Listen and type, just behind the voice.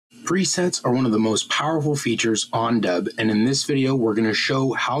Presets are one of the most powerful features on Dubb, and in this video we're going to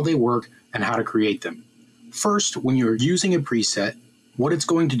show how they work and how to create them. First, when you're using a preset, what it's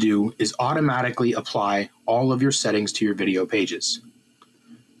going to do is automatically apply all of your settings to your video pages.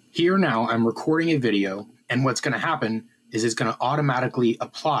 Here now I'm recording a video, and what's going to happen is it's going to automatically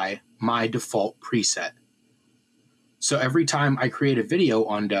apply my default preset. So every time I create a video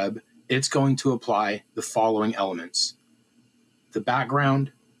on Dubb, it's going to apply the following elements: the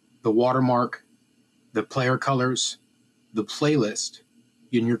background, the watermark, the player colors, the playlist,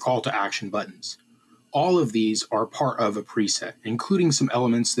 and your call to action buttons. All of these are part of a preset, including some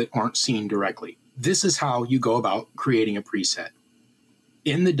elements that aren't seen directly. This is how you go about creating a preset.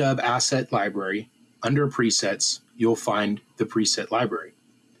 In the Dubb asset library, under presets, you'll find the preset library.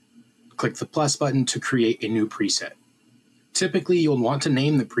 Click the plus button to create a new preset. Typically, you'll want to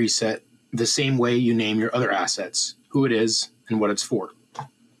name the preset the same way you name your other assets, who it is and what it's for.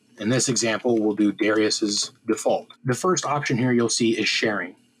 In this example, we'll do Darius's default. The first option here you'll see is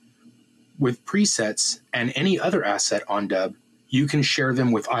sharing. With presets and any other asset on Dubb, you can share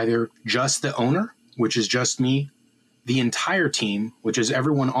them with either just the owner, which is just me, the entire team, which is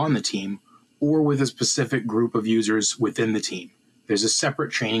everyone on the team, or with a specific group of users within the team. There's a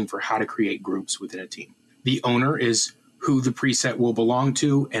separate training for how to create groups within a team. The owner is who the preset will belong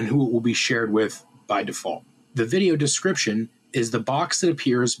to and who it will be shared with by default. The video description is the box that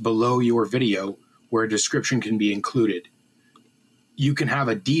appears below your video where a description can be included. You can have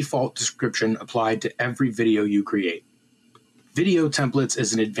a default description applied to every video you create. Video templates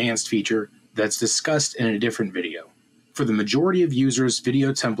is an advanced feature that's discussed in a different video. For the majority of users,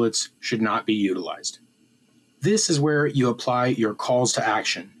 video templates should not be utilized. This is where you apply your calls to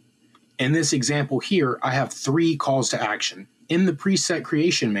action. In this example here, I have 3 calls to action. In the preset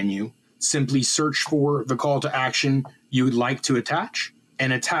creation menu, simply search for the call to action you would like to attach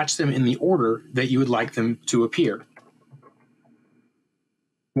and attach them in the order that you would like them to appear.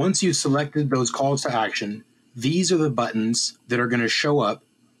 Once you've selected those calls to action, these are the buttons that are going to show up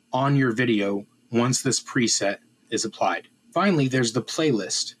on your video once this preset is applied. Finally, there's the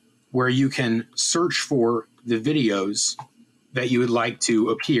playlist, where you can search for the videos that you would like to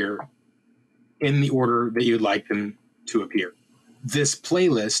appear in the order that you'd like them to appear. This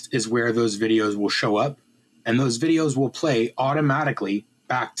playlist is where those videos will show up, and those videos will play automatically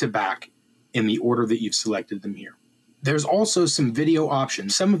back to back in the order that you've selected them here. There's also some video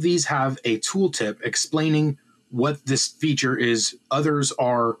options. Some of these have a tooltip explaining what this feature is. Others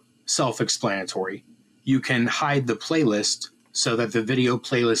are self-explanatory. You can hide the playlist so that the video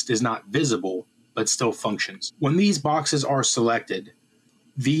playlist is not visible but still functions. When these boxes are selected,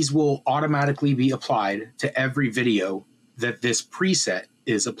 these will automatically be applied to every video that this preset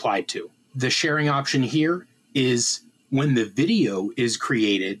is applied to. The sharing option here is when the video is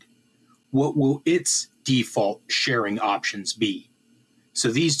created, what will its default sharing options be? So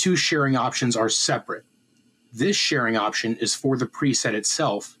these two sharing options are separate. This sharing option is for the preset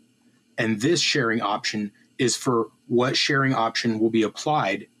itself, and this sharing option is for what sharing option will be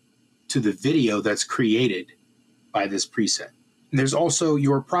applied to the video that's created by this preset. And there's also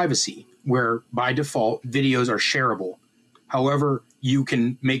your privacy, where by default videos are shareable. However, you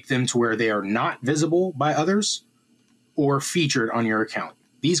can make them to where they are not visible by others or featured on your account.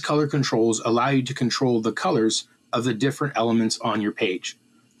 These color controls allow you to control the colors of the different elements on your page.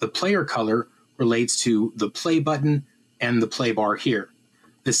 The player color relates to the play button and the play bar here.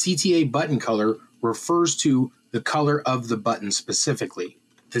 The CTA button color refers to the color of the button specifically.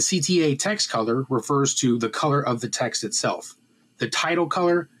 The CTA text color refers to the color of the text itself. The title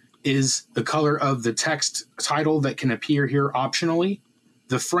color is the color of the text title that can appear here optionally.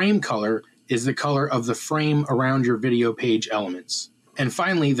 The frame color is the color of the frame around your video page elements. And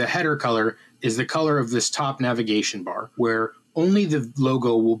finally, the header color is the color of this top navigation bar, where only the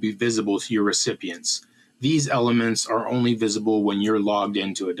logo will be visible to your recipients. These elements are only visible when you're logged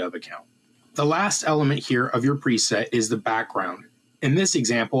into a Dubb account. The last element here of your preset is the background. In this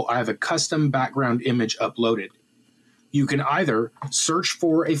example, I have a custom background image uploaded. You can either search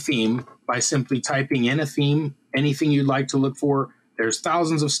for a theme by simply typing in a theme, anything you'd like to look for. There's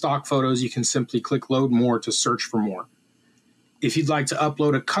thousands of stock photos. You can simply click load more to search for more. If you'd like to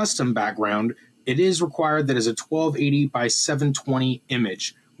upload a custom background, it is required that is a 1280 by 720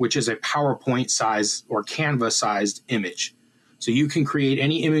 image, which is a PowerPoint size or Canva sized image. So you can create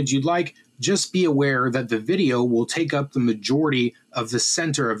any image you'd like. Just be aware that the video will take up the majority of the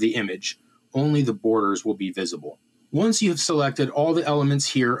center of the image. Only the borders will be visible. Once you have selected all the elements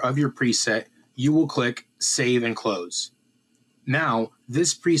here of your preset, you will click Save and Close. Now,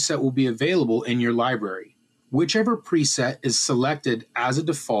 this preset will be available in your library. Whichever preset is selected as a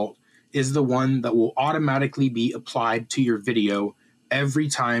default is the one that will automatically be applied to your video every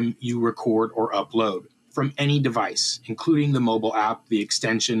time you record or upload from any device, including the mobile app, the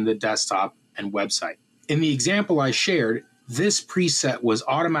extension, the desktop, and website. In the example I shared, this preset was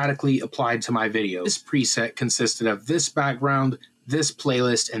automatically applied to my video. This preset consisted of this background, this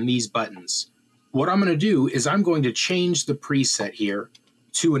playlist, and these buttons. What I'm going to do is I'm going to change the preset here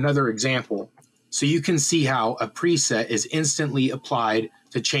to another example so you can see how a preset is instantly applied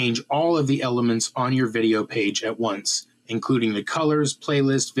to change all of the elements on your video page at once, including the colors,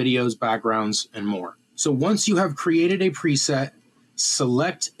 playlist, videos, backgrounds, and more. So once you have created a preset,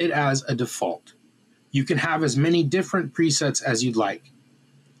 select it as a default. You can have as many different presets as you'd like.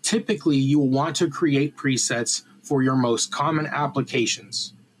 Typically, you will want to create presets for your most common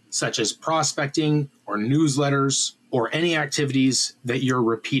applications, such as prospecting or newsletters or any activities that you're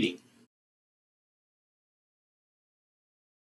repeating.